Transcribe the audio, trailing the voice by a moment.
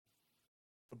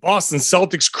The Boston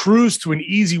Celtics cruise to an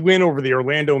easy win over the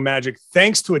Orlando Magic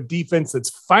thanks to a defense that's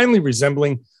finally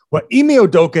resembling what Ime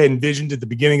Udoka envisioned at the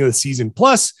beginning of the season.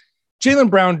 Plus, Jaylen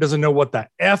Brown doesn't know what the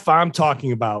F I'm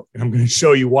talking about, and I'm going to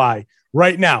show you why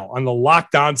right now on the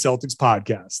Locked On Celtics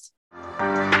podcast.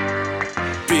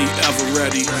 Be ever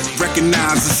ready.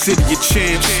 Recognize the city of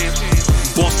champs.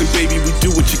 Boston, baby, we do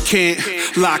what you can't.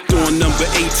 Locked on number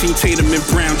 18, Tatum and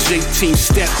Brown, J-team,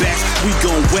 step back. We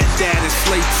gon' wet that and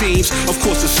slay teams. Of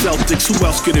course, the Celtics, who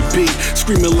else could it be?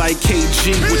 Screaming like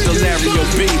KG with the Larry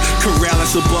O.B.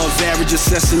 Corrales above average,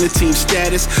 assessing the team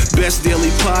status. Best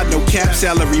daily pod, no cap,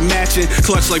 salary matching.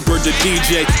 Clutch like Bird the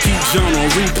DJ, keep John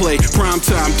on replay. Prime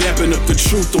time, dapping up the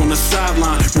truth on the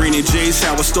sideline. Raining J's,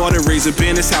 how it started, raising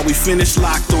banners, how we finished.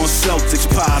 Locked on Celtics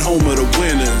pod, home of the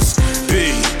winners.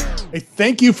 B. Hey,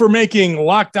 thank you for making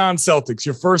Locked On Celtics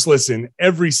your first listen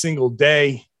every single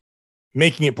day,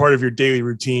 making it part of your daily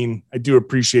routine. I do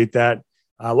appreciate that.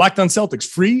 Locked On Celtics,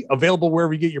 free, available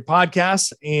wherever you get your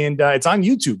podcasts, and it's on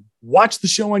YouTube. Watch the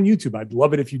show on YouTube. I'd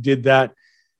love it if you did that.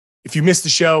 If you missed the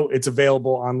show, it's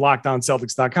available on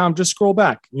LockedOnCeltics.com. Just scroll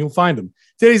back and you'll find them.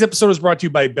 Today's episode is brought to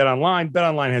you by BetOnline.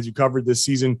 BetOnline has you covered this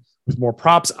season with more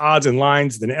props, odds, and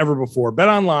lines than ever before.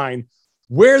 BetOnline,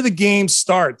 where the game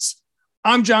starts.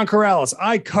 I'm John Corrales.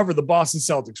 I cover the Boston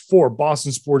Celtics for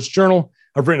Boston Sports Journal.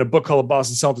 I've written a book called The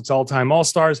Boston Celtics All-Time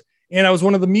All-Stars, and I was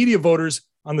one of the media voters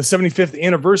on the 75th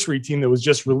anniversary team that was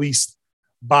just released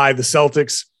by the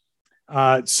Celtics.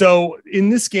 So in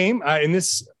this game, in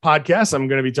this podcast, I'm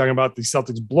going to be talking about the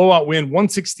Celtics blowout win,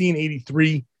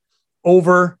 116-83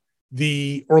 over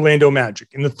the Orlando Magic.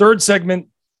 In the third segment,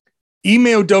 Ime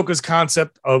Udoka's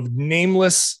concept of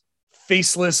nameless,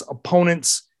 faceless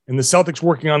opponents and the Celtics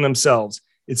working on themselves.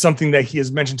 It's something that he has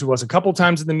mentioned to us a couple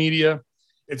times in the media.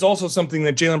 It's also something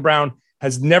that Jaylen Brown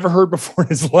has never heard before in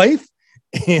his life.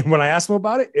 And when I asked him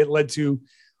about it, it led to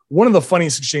one of the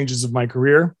funniest exchanges of my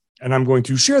career. And I'm going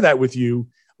to share that with you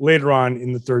later on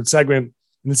in the third segment.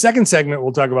 In the second segment,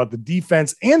 we'll talk about the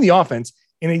defense and the offense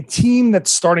in a team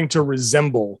that's starting to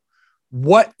resemble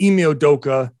what Ime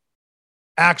Udoka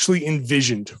actually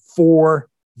envisioned for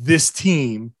this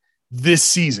team this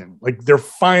season. Like, they're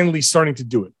finally starting to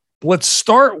do it. But let's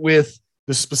start with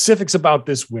the specifics about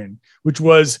this win, which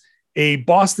was a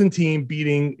Boston team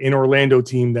beating an Orlando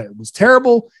team that was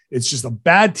terrible. It's just a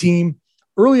bad team.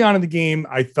 Early on in the game,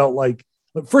 I felt like,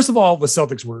 first of all, the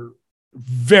Celtics were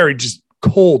very just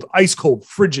cold, ice cold,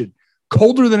 frigid,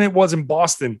 colder than it was in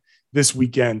Boston this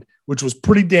weekend, which was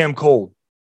pretty damn cold.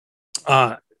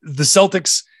 The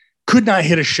Celtics could not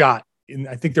hit a shot.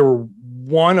 I think there were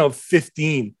 1 of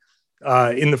 15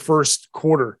 in the first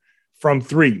quarter from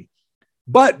three,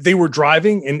 but they were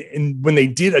driving. And when they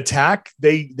did attack,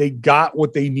 they got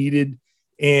what they needed.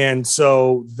 And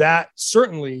so that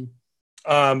certainly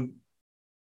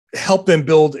helped them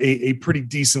build a pretty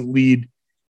decent lead.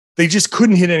 They just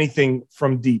couldn't hit anything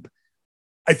from deep.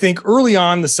 I think early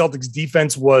on, the Celtics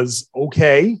defense was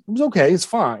okay. It was okay. It's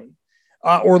fine.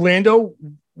 Orlando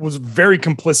was very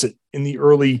complicit in the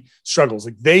early struggles.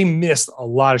 Like, they missed a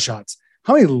lot of shots.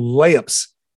 How many layups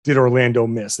did Orlando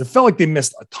miss? It felt like they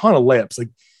missed a ton of layups. Like,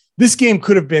 this game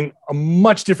could have been a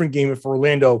much different game if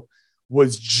Orlando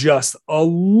was just a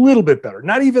little bit better.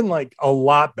 Not even like a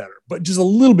lot better, but just a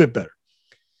little bit better.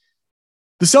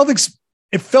 The Celtics,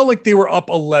 it felt like they were up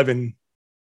 11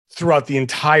 throughout the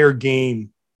entire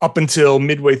game up until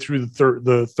midway through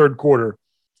the third quarter.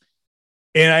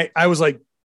 And I was like,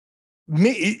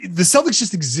 the Celtics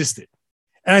just existed.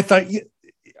 And I thought,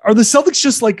 are the Celtics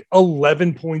just like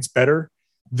 11 points better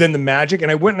than the Magic? And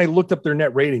I went and I looked up their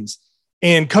net ratings.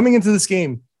 And coming into this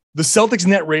game, the Celtics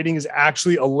net rating is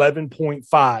actually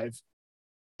 11.5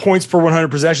 points per 100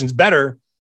 possessions, better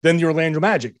than the Orlando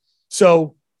Magic.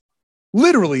 So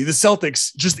literally, the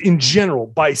Celtics, just in general,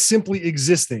 by simply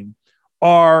existing,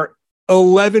 are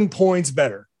 11 points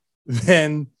better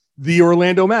than the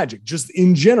Orlando Magic, just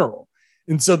in general.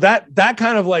 And so that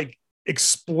kind of like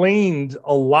explained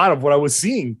a lot of what I was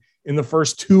seeing in the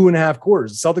first 2.5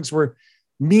 quarters. The Celtics were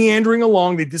meandering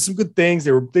along. They did some good things.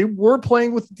 They were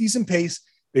playing with a decent pace.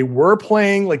 They were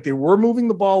playing like they were moving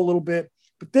the ball a little bit,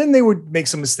 but then they would make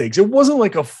some mistakes. It wasn't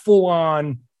like a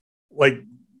full-on, like,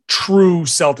 true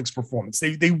Celtics performance.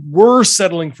 They were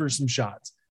settling for some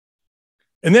shots.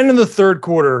 And then in the third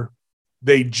quarter,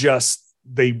 they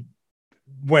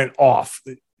went off.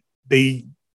 They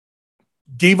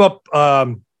gave up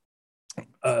a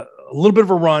little bit of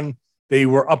a run. They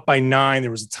were up by 9.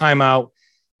 There was a timeout.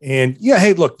 And yeah,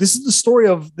 hey, look, this is the story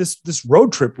of this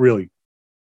road trip, really.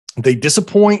 They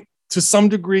disappoint to some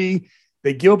degree.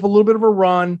 They give up a little bit of a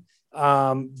run.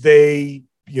 They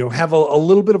have a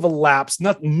little bit of a lapse,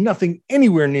 nothing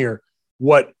anywhere near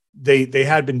what they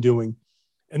had been doing.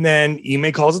 And then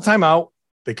Ime calls a timeout.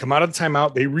 They come out of the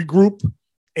timeout, they regroup,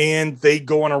 and they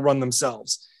go on a run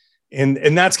themselves.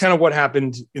 And that's kind of what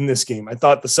happened in this game. I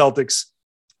thought the Celtics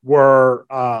were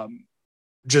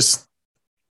just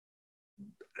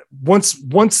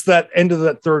once that end of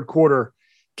that third quarter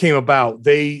came about,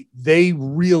 they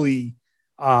really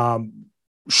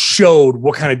showed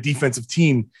what kind of defensive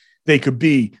team they could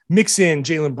be. Mix in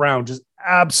Jaylen Brown just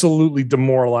absolutely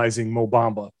demoralizing Mo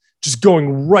Bamba, just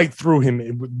going right through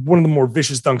him with one of the more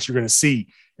vicious dunks you're going to see.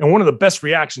 And one of the best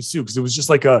reactions too, because it was just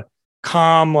like a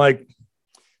calm, like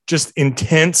just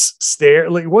intense stare.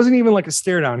 Like, it wasn't even like a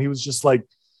stare down. He was just like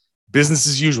business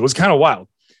as usual. It was kind of wild.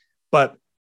 But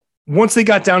once they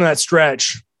got down to that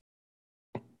stretch,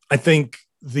 I think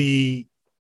the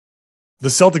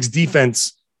Celtics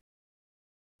defense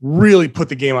really put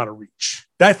the game out of reach.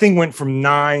 That thing went from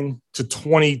 9 to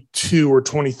 22 or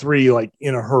 23, like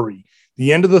in a hurry.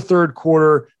 The end of the third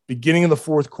quarter, beginning of the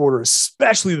fourth quarter,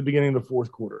 especially the beginning of the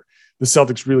fourth quarter, the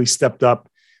Celtics really stepped up.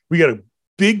 We got a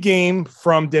big game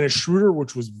from Dennis Schroeder,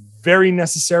 which was very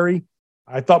necessary.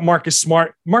 I thought Marcus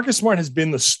Smart has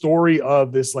been the story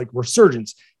of this like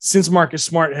resurgence. Since Marcus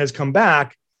Smart has come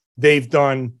back, they've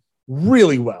done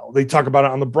really well. They talk about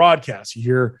it on the broadcast. You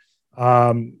hear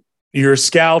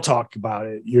Scal talk about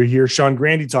it. You hear Sean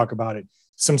Grandy talk about it.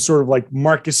 Some sort of like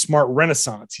Marcus Smart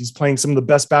renaissance. He's playing some of the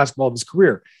best basketball of his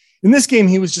career. In this game,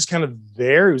 he was just kind of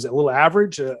there. He was a little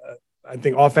average, I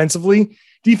think, offensively.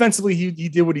 Defensively, he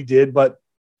did what he did, but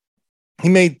he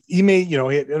made he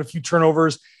had a few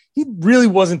turnovers. He really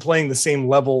wasn't playing the same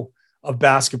level of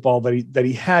basketball that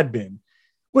he had been.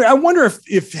 But I wonder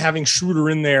if having Schroeder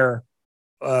in there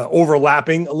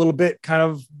overlapping a little bit kind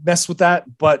of messed with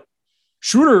that. But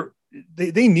Schroeder,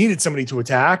 they needed somebody to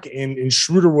attack, and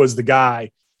Schroeder was the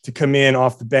guy to come in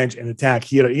off the bench and attack.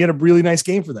 He had a really nice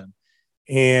game for them.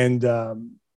 And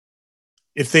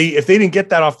if they didn't get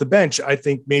that off the bench, I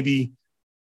think maybe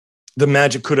the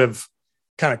Magic could have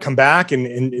kind of come back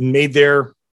and made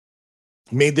their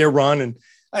run. And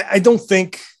I don't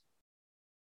think,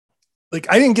 like,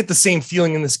 I didn't get the same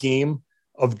feeling in this game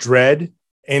of dread.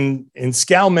 And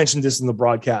Scal mentioned this in the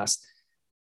broadcast.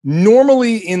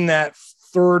 Normally in that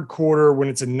third quarter, when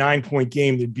it's a 9-point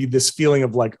game, there'd be this feeling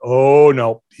of like, oh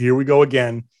no, here we go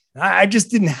again. I just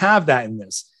didn't have that in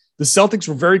this. The Celtics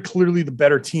were very clearly the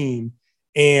better team,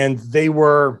 and they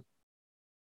were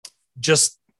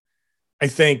just, I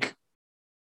think,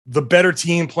 the better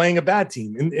team playing a bad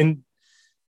team. And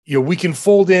we can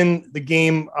fold in the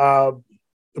game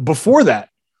before that,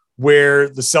 where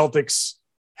the Celtics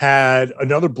had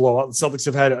another blowout. The Celtics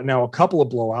have had now a couple of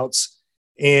blowouts.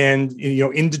 And,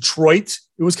 in Detroit,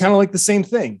 it was kind of like the same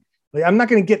thing. Like, I'm not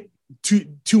going to get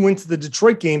too into the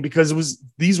Detroit game because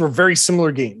these were very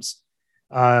similar games.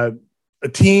 A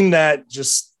team that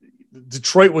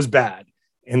Detroit was bad,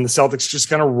 and the Celtics just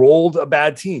kind of rolled a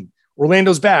bad team.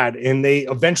 Orlando's bad, and they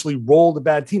eventually rolled a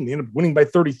bad team. They ended up winning by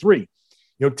 33.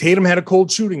 Tatum had a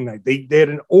cold shooting night. They had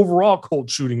an overall cold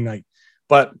shooting night,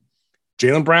 but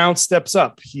Jaylen Brown steps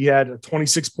up. He had a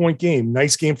 26-point game.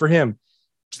 Nice game for him.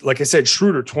 Like I said,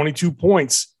 Schroeder, 22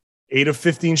 points, 8 of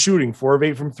 15 shooting, 4 of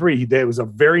 8 from 3. It was a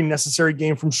very necessary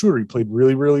game from Schroeder. He played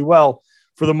really, really well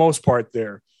for the most part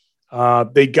there.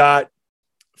 They got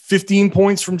 15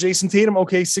 points from Jason Tatum.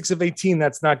 Okay, 6 of 18.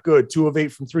 That's not good. 2 of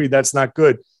 8 from 3. That's not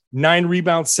good. 9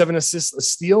 rebounds, 7 assists, a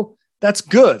steal. That's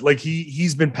good. Like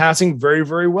he's been passing very,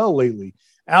 very well lately.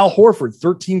 Al Horford,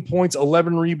 13 points,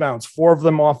 11 rebounds, 4 of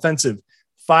them offensive,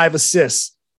 5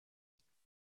 assists.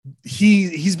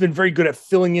 He's been very good at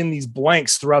filling in these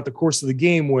blanks throughout the course of the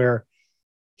game where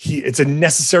it's a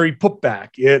necessary putback.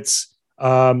 It's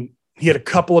he had a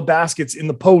couple of baskets in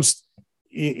the post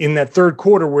in that third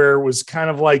quarter where it was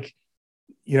kind of like,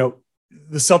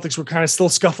 the Celtics were kind of still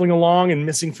scuffling along and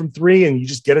missing from 3, and you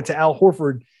just get it to Al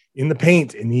Horford in the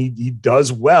paint, and he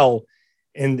does well.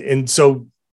 And so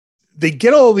they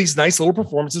get all these nice little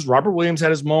performances. Robert Williams had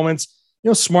his moments,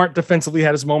 Smart defensively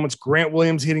had his moments, Grant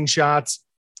Williams hitting shots.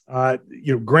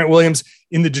 Grant Williams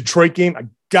in the Detroit game. I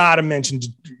got to mention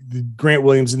the Grant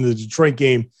Williams in the Detroit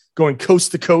game going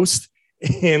coast to coast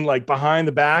and like behind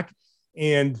the back.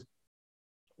 And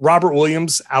Robert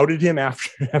Williams outed him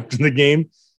after the game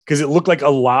because it looked like a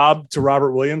lob to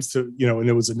Robert Williams to, and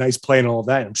it was a nice play and all of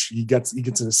that. I'm sure he gets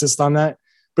an assist on that,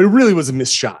 but it really was a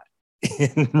missed shot.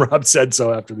 And Rob said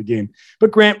so after the game.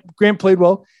 But Grant played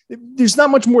well. There's not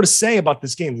much more to say about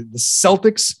this game. The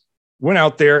Celtics went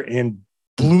out there and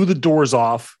blew the doors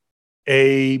off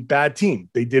a bad team.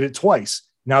 They did it twice.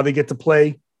 Now they get to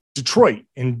play Detroit,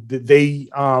 and they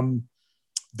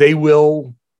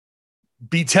will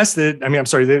be tested. I mean, I'm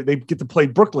sorry, they get to play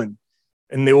Brooklyn,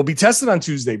 and they will be tested on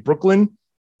Tuesday. Brooklyn,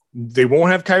 they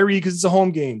won't have Kyrie because it's a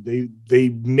home game. They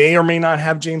may or may not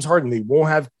have James Harden. They won't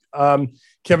have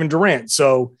Kevin Durant.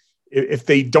 So if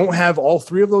they don't have all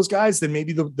three of those guys, then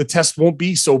maybe the test won't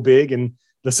be so big, and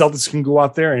the Celtics can go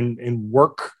out there and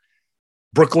work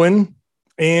Brooklyn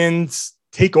and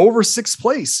take over sixth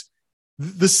place.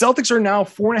 The Celtics are now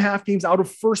 4.5 games out of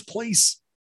first place.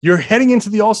 You're heading into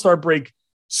the All-Star break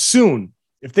soon.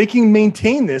 If they can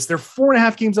maintain this, they're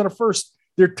 4.5 games out of first.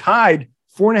 They're tied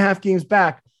 4.5 games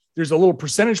back. There's a little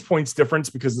percentage points difference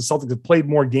because the Celtics have played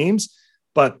more games,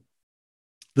 but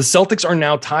the Celtics are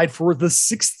now tied for the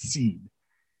 6th seed.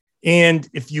 And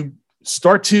if you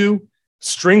start to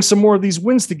string some more of these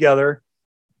wins together,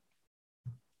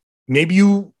 maybe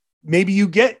you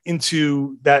get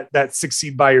into that 6th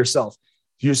seed by yourself.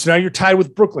 So now you're tied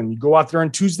with Brooklyn. You go out there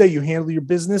on Tuesday, you handle your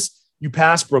business, you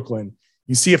pass Brooklyn.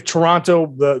 You see if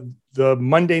Toronto, the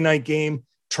Monday night game,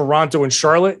 Toronto and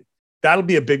Charlotte, that'll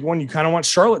be a big one. You kind of want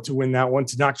Charlotte to win that one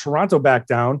to knock Toronto back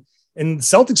down. And the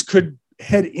Celtics could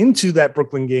head into that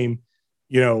Brooklyn game,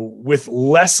 with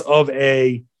less of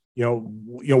a,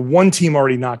 one team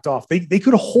already knocked off. They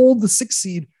could hold the 6th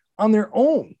seed on their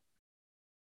own.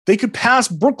 They could pass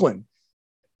Brooklyn.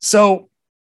 So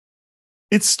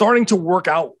it's starting to work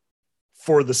out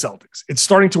for the Celtics. It's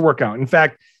starting to work out. In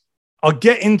fact, I'll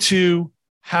get into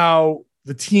how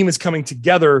the team is coming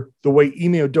together the way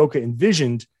Ime Udoka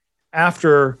envisioned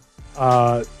after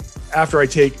I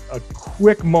take a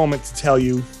quick moment to tell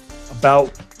you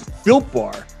about Built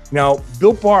Bar. Now,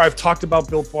 Built Bar, I've talked about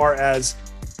Built Bar as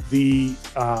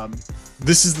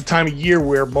this is the time of year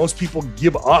where most people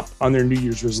give up on their New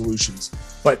Year's resolutions.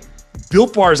 But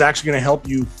Built Bar is actually going to help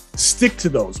you stick to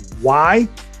those. Why?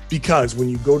 Because when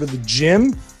you go to the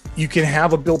gym, you can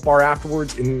have a Built Bar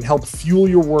afterwards and help fuel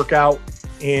your workout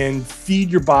and feed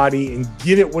your body and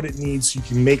give it what it needs so you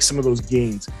can make some of those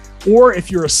gains. Or if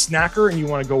you're a snacker and you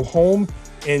want to go home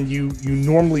and you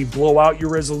normally blow out your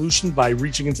resolution by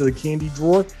reaching into the candy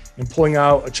drawer and pulling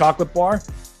out a chocolate bar,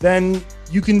 then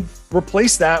you can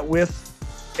replace that with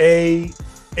a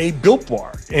Built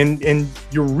Bar. And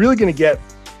you're really going to get,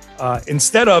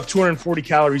 instead of 240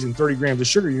 calories and 30 grams of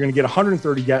sugar, you're going to get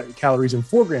 130 calories and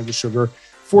 4 grams of sugar,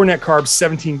 4 net carbs,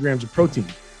 17 grams of protein.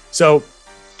 So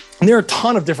there are a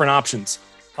ton of different options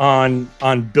on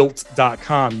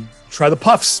built.com. Try the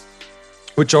Puffs,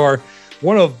 which are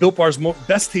one of Built Bar's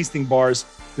best tasting bars.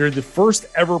 They're the first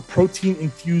ever protein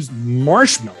infused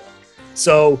marshmallow.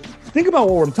 So think about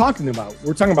what we're talking about.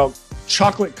 We're talking about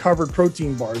chocolate covered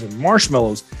protein bars and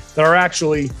marshmallows that are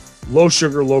actually low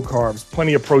sugar, low carbs,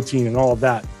 plenty of protein and all of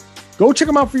that. Go check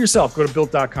them out for yourself. Go to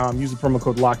built.com, use the promo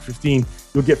code LOCK15.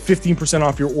 You'll get 15%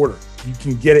 off your order. You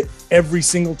can get it every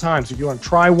single time. So if you want to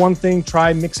try one thing,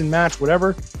 try mix and match,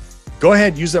 whatever, go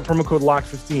ahead, use that promo code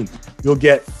LOCK15. You'll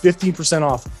get 15%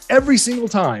 off every single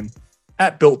time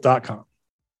at built.com.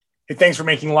 Hey, thanks for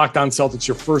making Locked On Celtics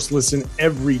your first listen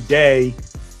every day.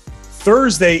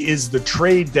 Thursday is the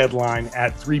trade deadline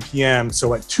at 3 p.m.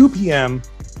 So at 2 p.m.,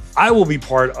 I will be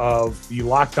part of the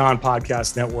Locked On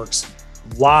Podcast Network's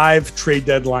live trade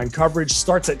deadline coverage.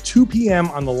 Starts at 2 p.m.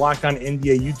 on the Locked On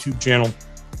NBA YouTube channel.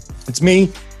 It's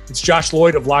me. It's Josh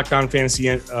Lloyd of Locked On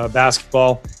Fantasy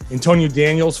Basketball. Antonio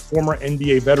Daniels, former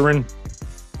NBA veteran,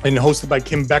 and hosted by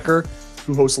Kim Becker,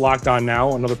 who hosts Locked On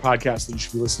Now, another podcast that you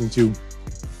should be listening to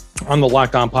on the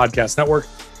Locked On Podcast Network.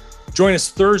 Join us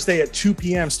Thursday at 2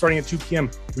 p.m., starting at 2 p.m.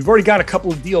 We've already got a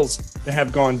couple of deals that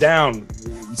have gone down.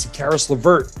 You see Karis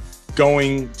LeVert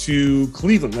going to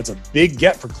Cleveland. That's a big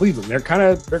get for Cleveland. They're kind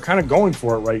of going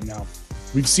for it right now.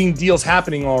 We've seen deals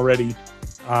happening already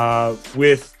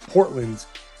with Portland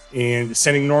and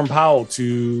sending Norm Powell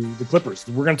to the Clippers.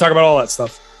 We're going to talk about all that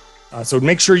stuff. So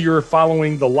make sure you're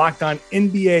following the Locked On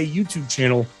NBA YouTube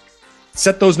channel.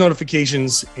 Set those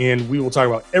notifications, and we will talk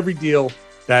about every deal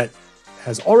that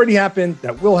has already happened,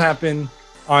 that will happen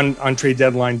on trade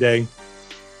deadline day.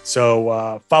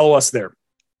 So follow us there.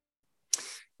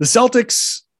 The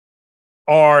Celtics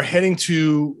are heading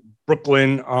to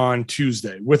Brooklyn on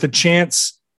Tuesday with a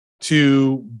chance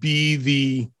to be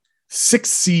the 6th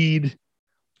seed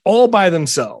all by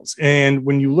themselves. And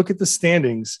when you look at the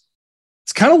standings,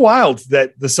 it's kind of wild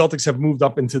that the Celtics have moved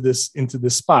up into this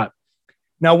spot.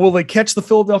 Now, will they catch the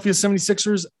Philadelphia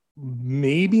 76ers?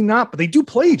 Maybe not, but they do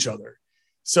play each other.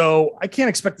 So I can't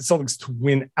expect the Celtics to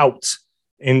win out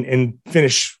and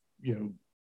finish,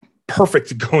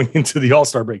 perfect going into the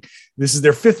All-Star break. This is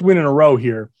their 5th win in a row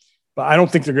here, but I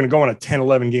don't think they're going to go on a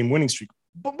 10-11 game winning streak.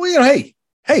 But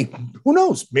hey, who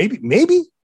knows? Maybe.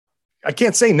 I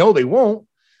can't say no, they won't,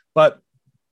 but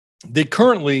they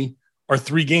currently are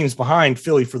 3 games behind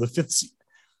Philly for the 5th seed.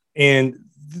 And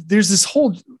there's this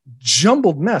whole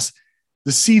jumbled mess.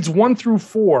 The seeds 1 through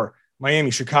 4, Miami,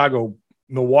 Chicago,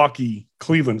 Milwaukee,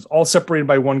 Cleveland, all separated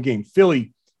by 1 game.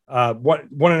 Philly,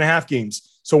 1.5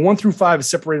 games. So 1 through 5 is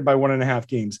separated by 1.5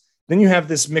 games. Then you have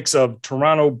this mix of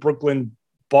Toronto, Brooklyn,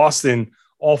 Boston,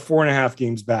 all 4.5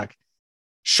 games back.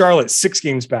 Charlotte, 6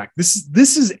 games back.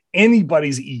 This is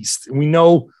anybody's East. And we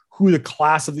know who the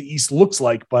class of the East looks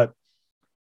like, but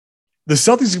the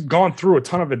Celtics have gone through a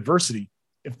ton of adversity.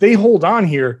 If they hold on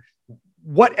here,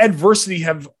 what adversity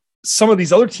have some of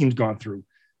these other teams gone through?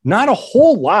 Not a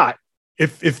whole lot.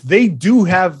 If they do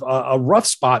have a rough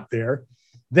spot there,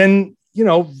 then, you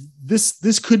know,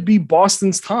 this could be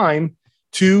Boston's time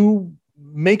to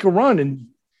make a run. And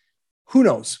who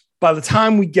knows, by the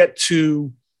time we get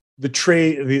to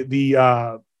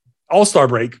the All-Star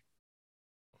break,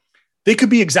 they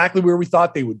could be exactly where we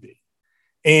thought they would be.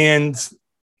 And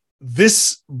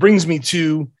this brings me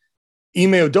to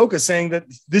Ime Udoka saying that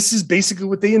this is basically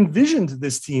what they envisioned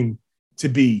this team to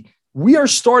be. We are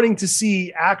starting to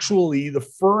see actually the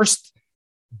first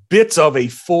bits of a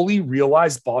fully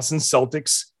realized Boston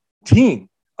Celtics team,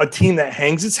 a team that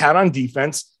hangs its hat on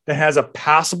defense, that has a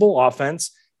passable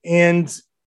offense, and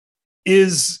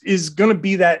is going to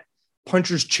be that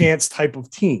puncher's chance type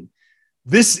of team.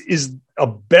 This is a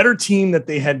better team than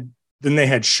they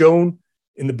had shown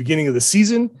in the beginning of the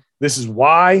season. This is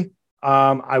why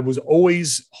I was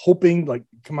always hoping, like,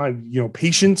 come on, you know,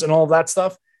 patience and all of that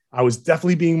stuff. I was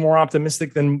definitely being more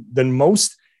optimistic than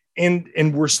most, and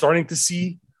we're starting to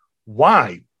see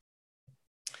why.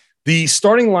 The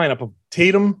starting lineup of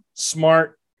Tatum,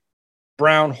 Smart,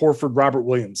 Brown, Horford, Robert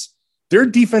Williams, their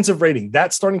defensive rating,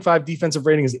 that starting 5 defensive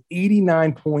rating is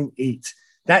 89.8.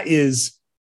 That is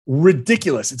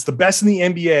ridiculous. It's the best in the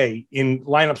NBA in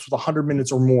lineups with 100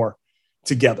 minutes or more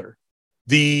together.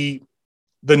 The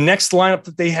next lineup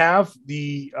that they have,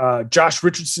 the Josh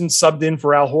Richardson subbed in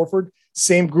for Al Horford,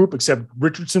 same group except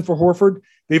Richardson for Horford.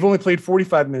 They've only played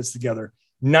 45 minutes together.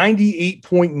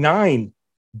 98.9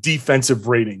 defensive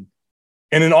rating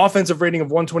and an offensive rating of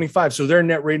 125. So their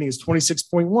net rating is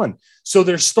 26.1. So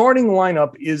their starting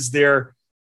lineup is their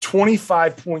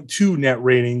 25.2 net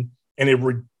rating and a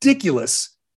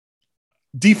ridiculous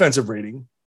defensive rating.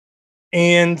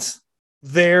 And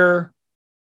their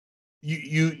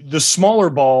the smaller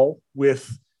ball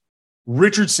with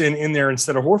Richardson in there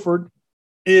instead of Horford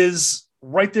is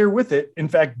right there with it. In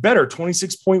fact, better,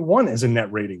 26.1 as a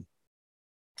net rating.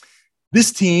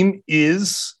 This team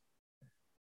is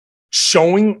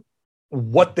showing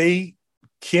what they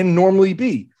can normally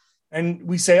be. And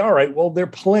we say, all right, well, they're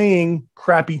playing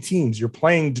crappy teams. You're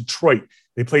playing Detroit.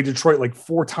 They played Detroit like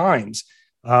 4 times.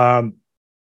 You're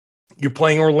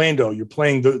playing Orlando. You're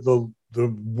playing the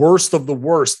worst of the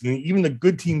worst. And even the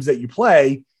good teams that you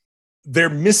play, they're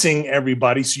missing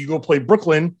everybody. So you go play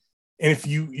Brooklyn. And if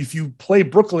you play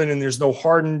Brooklyn and there's no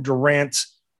Harden, Durant,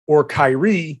 or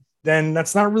Kyrie, then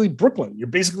that's not really Brooklyn. You're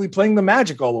basically playing the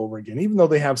Magic all over again, even though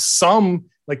they have some,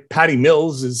 like Patty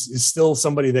Mills is still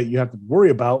somebody that you have to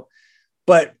worry about.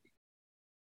 But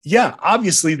yeah,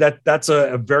 obviously that's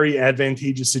a very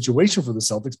advantageous situation for the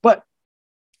Celtics, but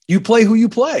you play who you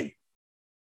play.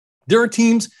 There are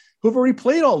teams who have already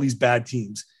played all these bad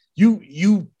teams.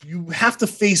 You have to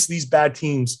face these bad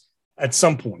teams at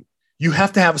some point. You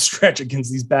have to have a stretch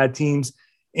against these bad teams.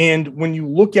 And when you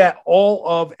look at all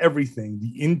of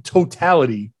everything, in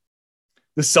totality,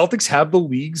 the Celtics have the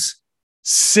league's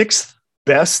 6th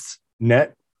best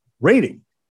net rating.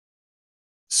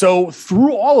 So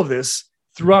through all of this,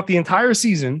 throughout the entire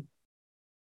season,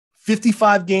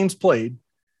 55 games played,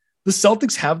 the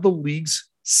Celtics have the league's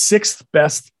 6th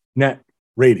best net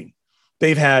rating.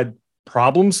 They've had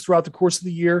problems throughout the course of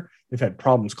the year. They've had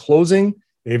problems closing.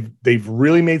 They've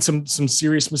really made some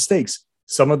serious mistakes.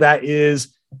 Some of that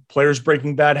is players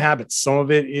breaking bad habits. Some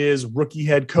of it is rookie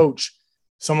head coach.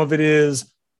 Some of it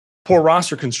is poor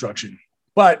roster construction.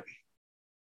 But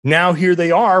now here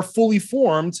they are, fully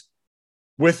formed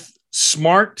with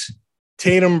Smart,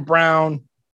 Tatum, Brown,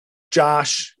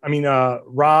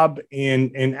 Rob,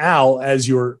 and Al as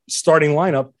your starting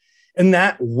lineup. And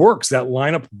that works. That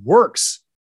lineup works.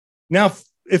 Now,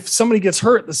 if somebody gets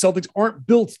hurt, the Celtics aren't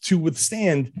built to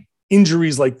withstand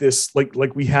injuries like this,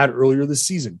 like we had earlier this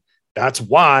season. That's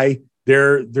why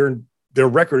their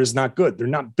record is not good. They're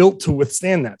not built to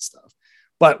withstand that stuff.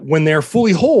 But when they're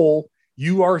fully whole,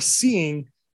 you are seeing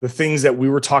the things that we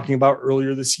were talking about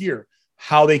earlier this year,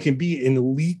 how they can be an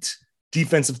elite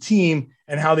defensive team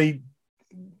and how they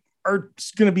are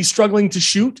going to be struggling to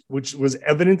shoot, which was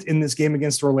evident in this game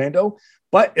against Orlando.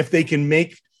 But if they can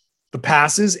make the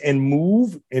passes and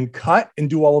move and cut and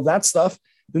do all of that stuff,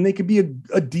 then they could be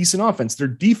a decent offense. Their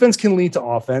defense can lead to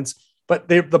offense, but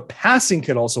the passing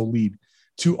can also lead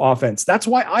to offense. That's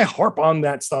why I harp on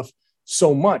that stuff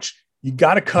so much. You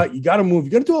got to cut, you got to move,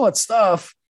 you got to do all that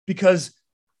stuff, because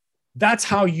that's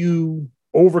how you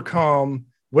overcome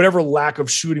whatever lack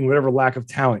of shooting, whatever lack of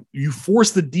talent. You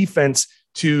force the defense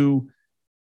to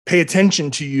pay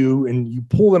attention to you and you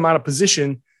pull them out of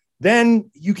position, then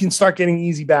you can start getting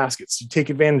easy baskets. You take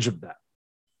advantage of that.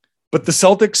 But the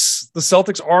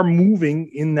Celtics are moving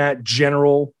in that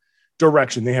general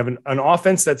direction. They have an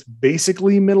offense that's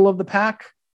basically middle of the pack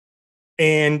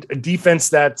and a defense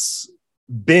that's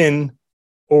been,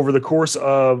 over the course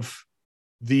of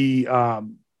the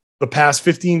past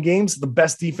 15 games, the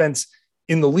best defense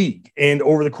in the league. And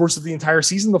over the course of the entire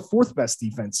season, the fourth best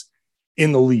defense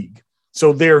in the league.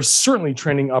 So they're certainly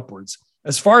trending upwards.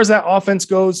 As far as that offense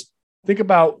goes, think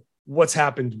about what's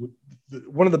happened.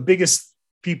 One of the biggest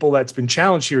people that's been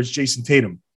challenged here is Jason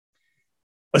Tatum.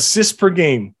 Assists per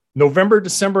game, November,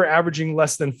 December, averaging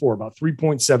less than 4, about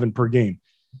 3.7 per game.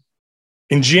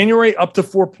 In January, up to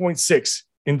 4.6.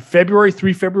 In February,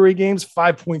 3 February games,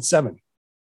 5.7.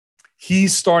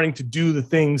 He's starting to do the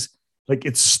things, like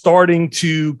it's starting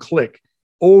to click.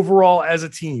 Overall, as a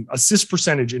team, assist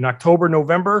percentage in October,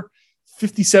 November,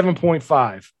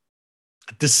 57.5.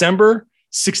 December,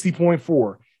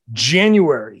 60.4.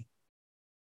 January,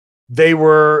 they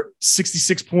were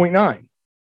 66.9.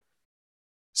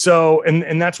 So,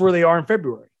 and that's where they are in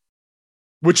February,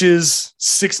 which is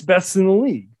 6th best in the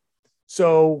league.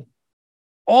 So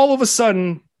all of a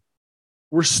sudden,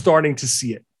 we're starting to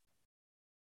see it.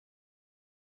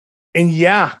 And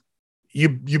yeah, you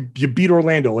beat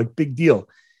Orlando, like big deal.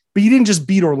 But you didn't just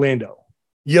beat Orlando.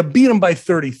 You beat them by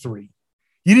 33.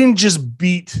 You didn't just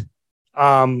beat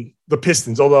the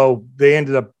Pistons, although they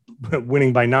ended up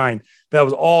winning by 9. That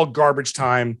was all garbage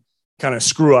time kind of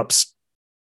screw ups.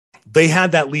 They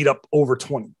had that lead up over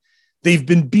 20. They've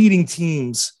been beating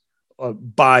teams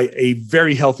by a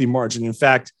very healthy margin. In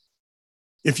fact,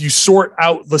 if you sort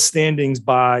out the standings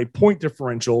by point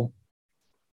differential,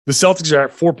 the Celtics are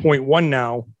at 4.1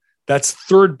 now. That's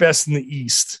 3rd best in the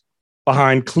East,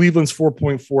 behind Cleveland's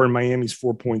 4.4 and Miami's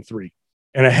 4.3,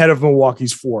 and ahead of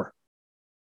Milwaukee's 4.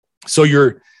 So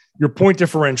your point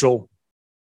differential,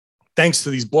 thanks to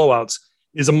these blowouts,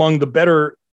 is among the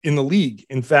better in the league.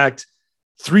 In fact,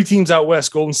 3 teams out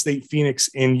west, Golden State, Phoenix,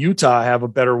 and Utah, have a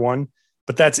better one,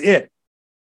 but that's it.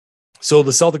 So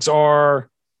the Celtics are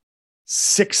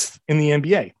 6th in the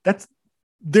NBA.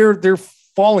 They're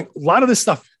falling. A lot of this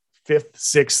stuff, 5th,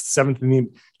 6th, 7th in the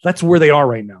NBA, that's where they are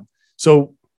right now.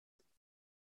 So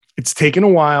it's taken a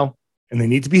while and they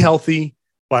need to be healthy,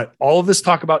 but all of this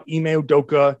talk about Ime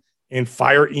Udoka and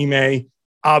fire Ime,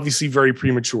 obviously very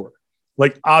premature.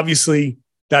 Like, obviously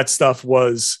that stuff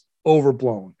was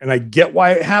overblown, and I get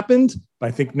why it happened, but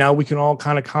I think now we can all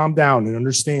kind of calm down and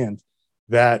understand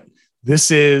that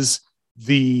this is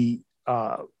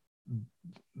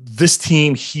this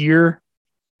team here,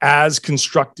 as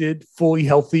constructed, fully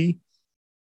healthy.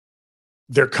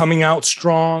 They're coming out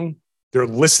strong. They're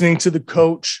listening to the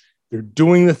coach. They're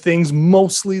doing the things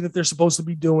mostly that they're supposed to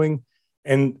be doing.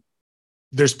 And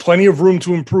there's plenty of room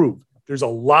to improve. There's a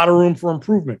lot of room for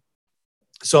improvement.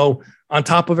 So on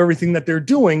top of everything that they're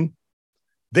doing,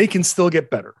 they can still get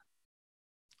better.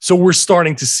 So we're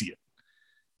starting to see it.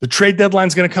 The trade deadline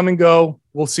is going to come and go.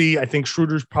 We'll see. I think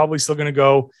Schroeder's probably still going to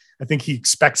go. I think he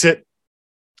expects it.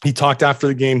 He talked after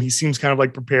the game. He seems kind of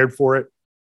like prepared for it.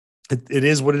 It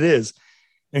is what it is.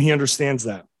 And he understands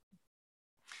that.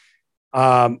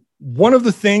 One of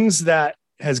the things that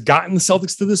has gotten the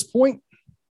Celtics to this point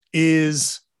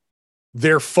is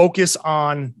their focus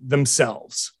on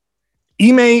themselves.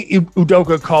 Ime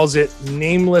Udoka calls it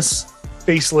nameless,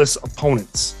 faceless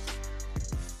opponents.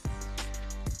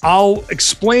 I'll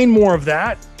explain more of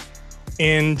that,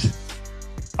 and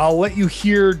I'll let you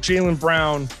hear Jaylen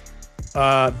Brown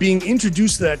being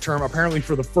introduced to that term apparently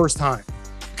for the first time.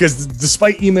 Because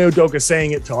despite Ime Udoka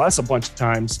saying it to us a bunch of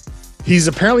times, he's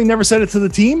apparently never said it to the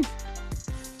team.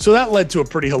 So that led to a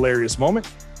pretty hilarious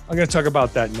moment. I'm going to talk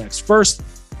about that next. First,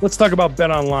 let's talk about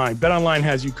BetOnline. BetOnline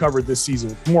has you covered this season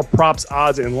with more props,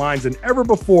 odds, and lines than ever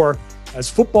before as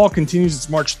football continues its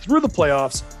march through the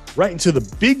playoffs right into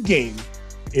the big game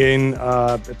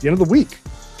at the end of the week.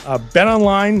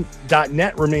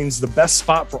 BetOnline.net remains the best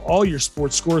spot for all your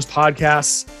sports scores,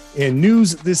 podcasts, and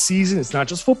news this season. It's not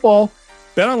just football.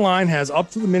 BetOnline has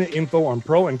up-to-the-minute info on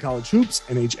pro and college hoops,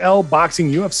 NHL,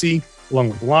 boxing, UFC, along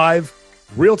with live,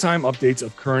 real-time updates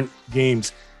of current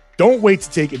games. Don't wait to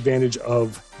take advantage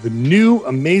of the new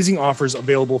amazing offers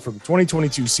available for the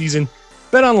 2022 season.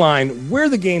 Bet Online, where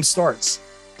the game starts.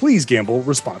 Please gamble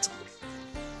responsibly.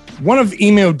 One of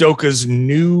Ime Udoka's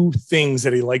new things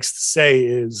that he likes to say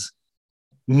is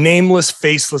nameless,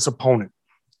 faceless opponent.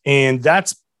 And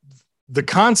that's the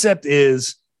concept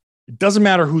is it doesn't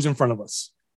matter who's in front of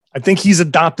us. I think he's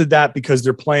adopted that because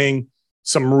they're playing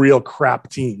some real crap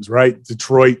teams, right?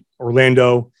 Detroit,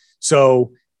 Orlando.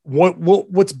 So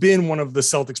what's been one of the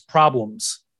Celtics'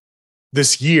 problems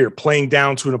this year, playing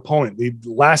down to an opponent? They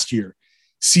last year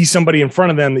see somebody in front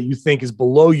of them that you think is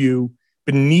below you,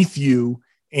 beneath you,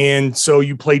 and so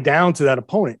you play down to that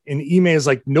opponent. And Ime is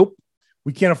like, nope,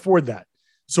 we can't afford that.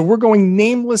 So we're going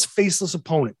nameless, faceless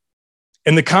opponent.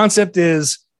 And the concept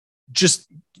is just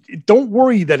don't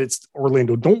worry that it's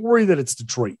Orlando. Don't worry that it's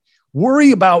Detroit.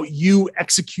 Worry about you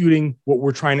executing what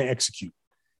we're trying to execute.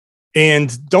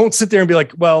 And don't sit there and be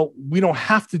like, well, we don't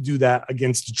have to do that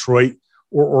against Detroit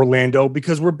or Orlando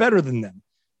because we're better than them.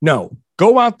 No,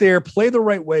 go out there, play the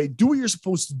right way, do what you're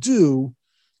supposed to do.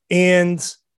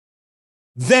 And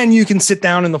then you can sit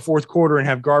down in the fourth quarter and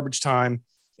have garbage time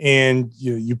and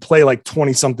you play like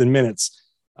 20 something minutes.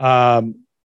 Now,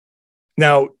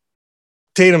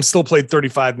 Tatum still played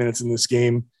 35 minutes in this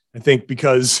game, I think,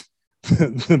 because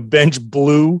the bench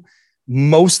blew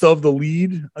most of the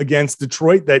lead against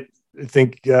Detroit. That I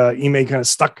think Ime kind of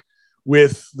stuck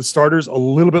with the starters a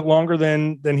little bit longer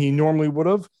than he normally would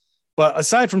have. But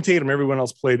aside from Tatum, everyone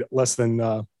else played less than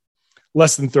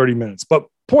 30 minutes. But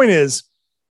point is,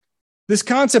 this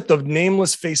concept of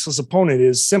nameless, faceless opponent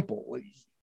is simple.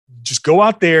 Just go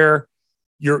out there.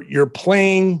 You're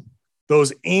playing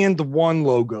those and one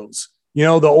logos. The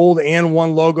old and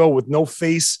one logo with no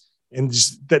face, and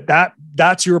just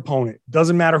that's your opponent.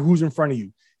 Doesn't matter who's in front of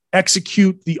you.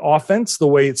 Execute the offense the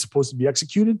way it's supposed to be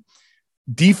executed.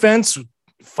 Defense,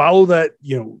 follow that,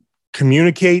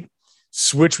 communicate,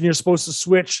 switch when you're supposed to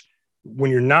switch. When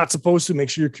you're not supposed to, make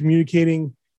sure you're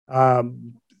communicating.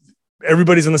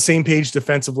 Everybody's on the same page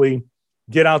defensively.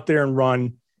 Get out there and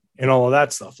run and all of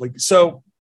that stuff. So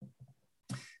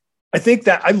I think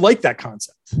that I like that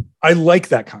concept.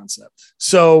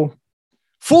 So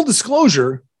full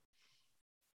disclosure,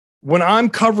 when I'm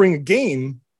covering a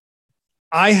game,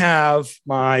 I have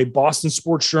my Boston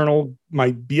Sports Journal,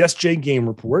 my BSJ game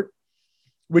report,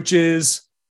 which is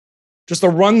just a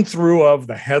run through of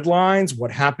the headlines,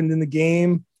 what happened in the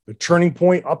game, the turning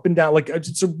point, up and down.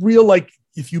 It's a real,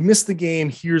 if you missed the game,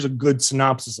 here's a good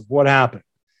synopsis of what happened.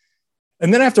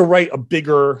 And then I have to write a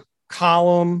bigger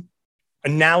column,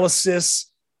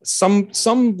 analysis,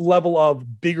 some level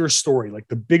of bigger story, like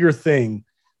the bigger thing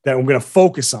that I'm going to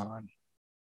focus on.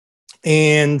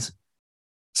 And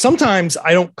sometimes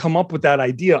I don't come up with that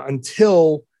idea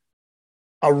until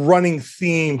a running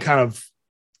theme kind of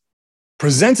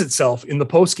presents itself in the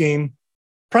post-game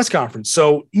press conference.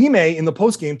 So Ime in the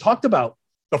post-game talked about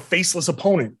the faceless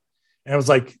opponent. And I was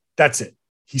like, that's it.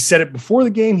 He said it before the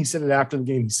game. He said it after the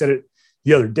game. He said it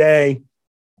the other day.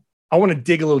 I want to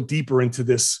dig a little deeper into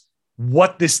this,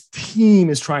 what this team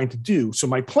is trying to do. So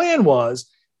my plan was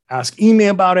ask Ime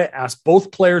about it, ask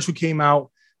both players who came out,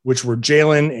 which were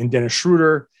Jalen and Dennis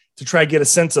Schroeder, to try to get a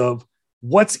sense of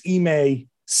what's Ime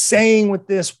saying with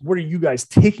this? What are you guys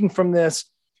taking from this?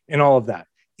 And all of that.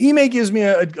 Ime gives me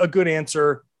a good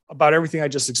answer about everything I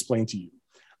just explained to you.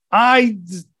 I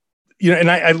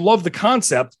love the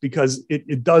concept because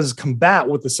it does combat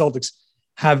what the Celtics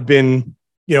have been,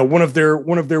 one of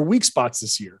their weak spots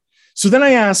this year. So then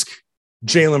I ask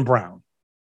Jaylen Brown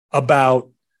about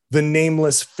the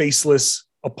nameless, faceless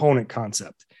opponent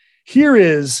concept. Here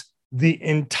is the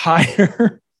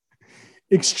entire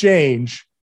exchange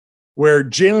where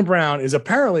Jaylen Brown is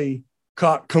apparently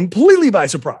caught completely by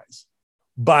surprise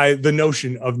by the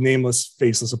notion of nameless,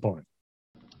 faceless opponent.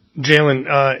 Jalen,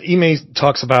 Ime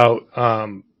talks about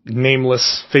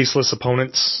nameless, faceless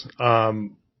opponents.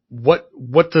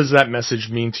 What does that message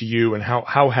mean to you, and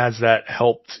how has that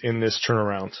helped in this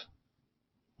turnaround?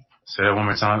 Say that one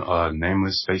more time.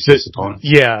 Nameless, faceless opponents.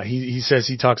 Yeah, he says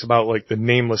he talks about the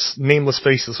nameless,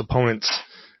 faceless opponents.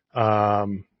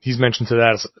 He's mentioned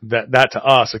to that to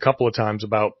us a couple of times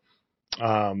about,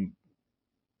 I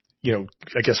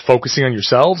guess focusing on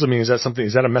yourselves. I mean, is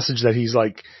that a message that he's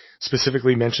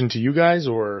specifically mentioned to you guys,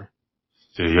 or?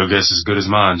 Yeah, your guess is as good as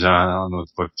mine, John. I don't know what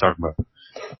the fuck you're talking about.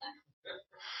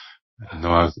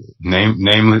 No,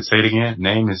 nameless. Say it again.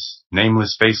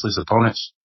 Nameless, faceless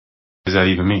opponents. What does that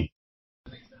even mean?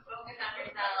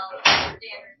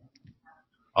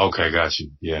 Okay, got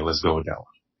you. Yeah, let's go with that one.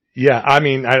 Yeah, I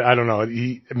mean, I don't know.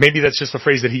 Maybe that's just a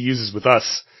phrase that he uses with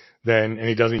us, and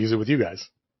he doesn't use it with you guys.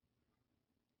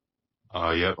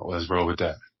 Yeah, let's roll with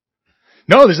that.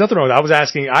 No, there's nothing wrong with that. I was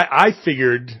asking, I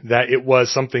figured that it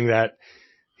was something that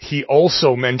he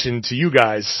also mentioned to you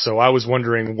guys. So I was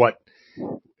wondering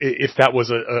if that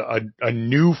was a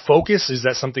new focus. Is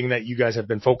that something that you guys have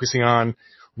been focusing on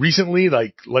recently?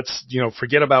 Like, let's,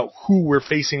 forget about who we're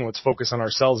facing. Let's focus on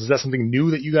ourselves. Is that something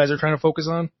new that you guys are trying to focus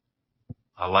on?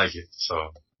 I like it.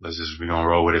 So we're going to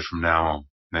roll with it from now on.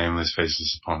 Nameless,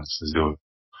 faceless opponents. Let's do it.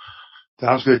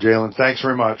 Sounds good, Jalen. Thanks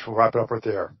very much. We'll wrap it up right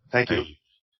there. Thank you.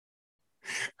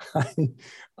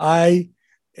 I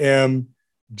am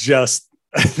just,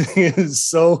 I think it is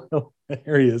so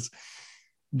hilarious.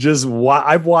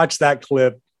 I've watched that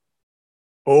clip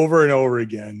over and over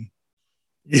again.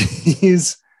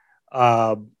 He's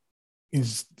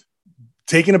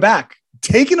taken aback,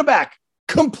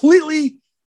 completely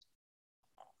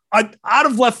out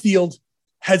of left field,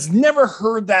 has never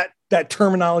heard that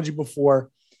terminology before,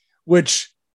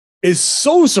 which is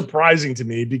so surprising to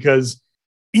me because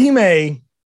Ime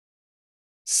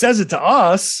says it to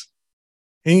us,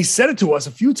 and he said it to us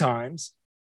a few times.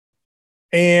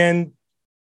 And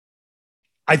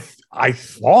I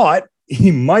thought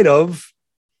he might have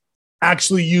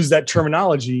actually used that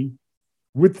terminology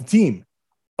with the team.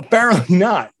 Apparently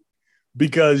not,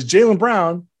 because Jaylen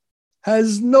Brown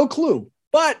has no clue,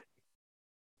 but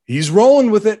he's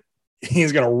rolling with it.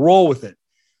 He's going to roll with it.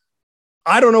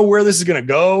 I don't know where this is going to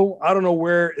go. I don't know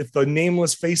if the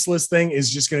nameless, faceless thing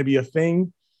is just going to be a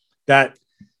thing that,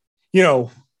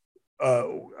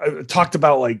 I talked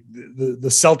about, like the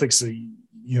Celtics,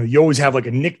 you always have like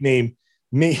a nickname.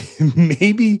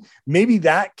 Maybe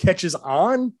that catches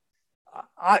on.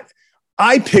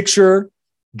 I picture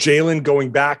Jalen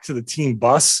going back to the team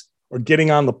bus or getting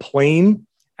on the plane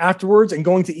afterwards and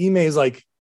going to Ime is like,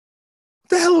 what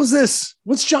the hell is this?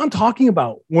 What's John talking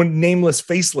about when nameless,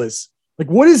 faceless? Like,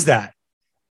 what is that?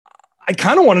 I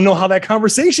kind of want to know how that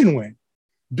conversation went,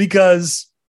 because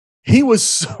he was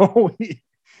so,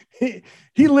 he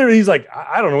literally, he's like,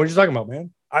 I don't know what you're talking about,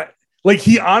 man.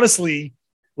 He honestly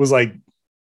was like,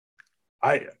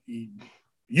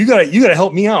 you gotta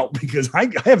help me out, because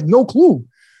I have no clue.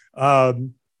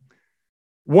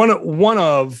 One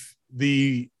of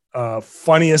the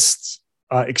funniest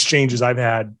exchanges I've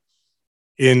had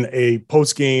in a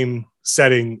post-game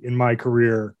setting in my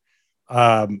career.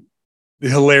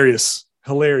 Hilarious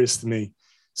to me.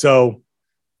 So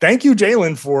thank you,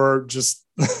 Jalen, for just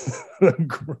a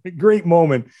great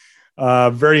moment.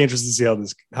 Very interested to see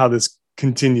how this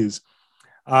continues.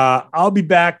 I'll be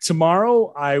back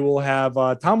tomorrow. I will have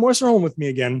Tom Westerholm with me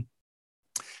again,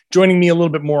 joining me a little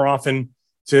bit more often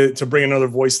to bring another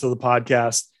voice to the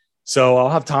podcast. So I'll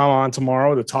have Tom on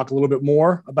tomorrow to talk a little bit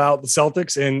more about the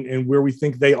Celtics and where we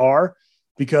think they are,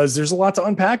 because there's a lot to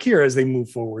unpack here as they move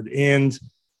forward. And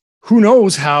who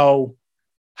knows how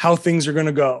things are going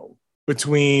to go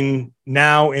between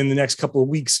now and the next couple of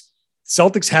weeks.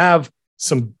 Celtics have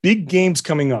some big games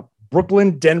coming up: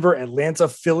 Brooklyn, Denver, Atlanta,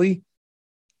 Philly.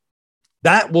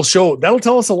 That'll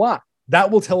tell us a lot. Can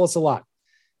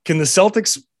the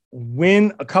Celtics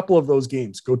win a couple of those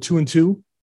games? Go 2-2?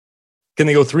 Can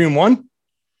they go 3-1?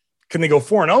 Can they go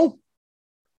 4-0?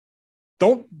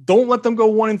 Don't let them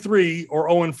go 1-3 or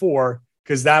 0-4,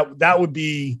 because that would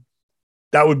be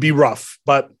rough.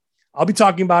 But I'll be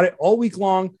talking about it all week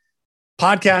long.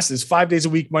 Podcast is 5 days a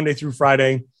week, Monday through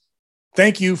Friday.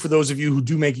 Thank you for those of you who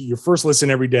do make it your first listen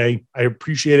every day. I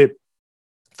appreciate it.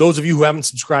 Those of you who haven't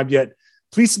subscribed yet,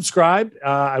 please subscribe.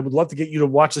 I would love to get you to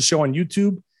watch the show on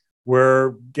YouTube.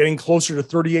 We're getting closer to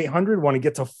 3,800. Want to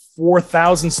get to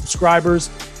 4,000 subscribers,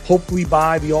 hopefully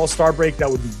by the All-Star break. That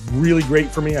would be really great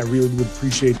for me. I really would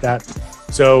appreciate that.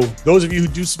 So those of you who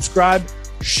do subscribe,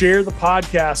 share the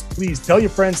podcast. Please tell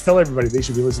your friends, tell everybody they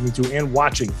should be listening to and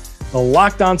watching the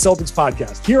Locked On Celtics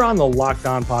podcast here on the Locked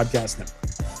On Podcast Network.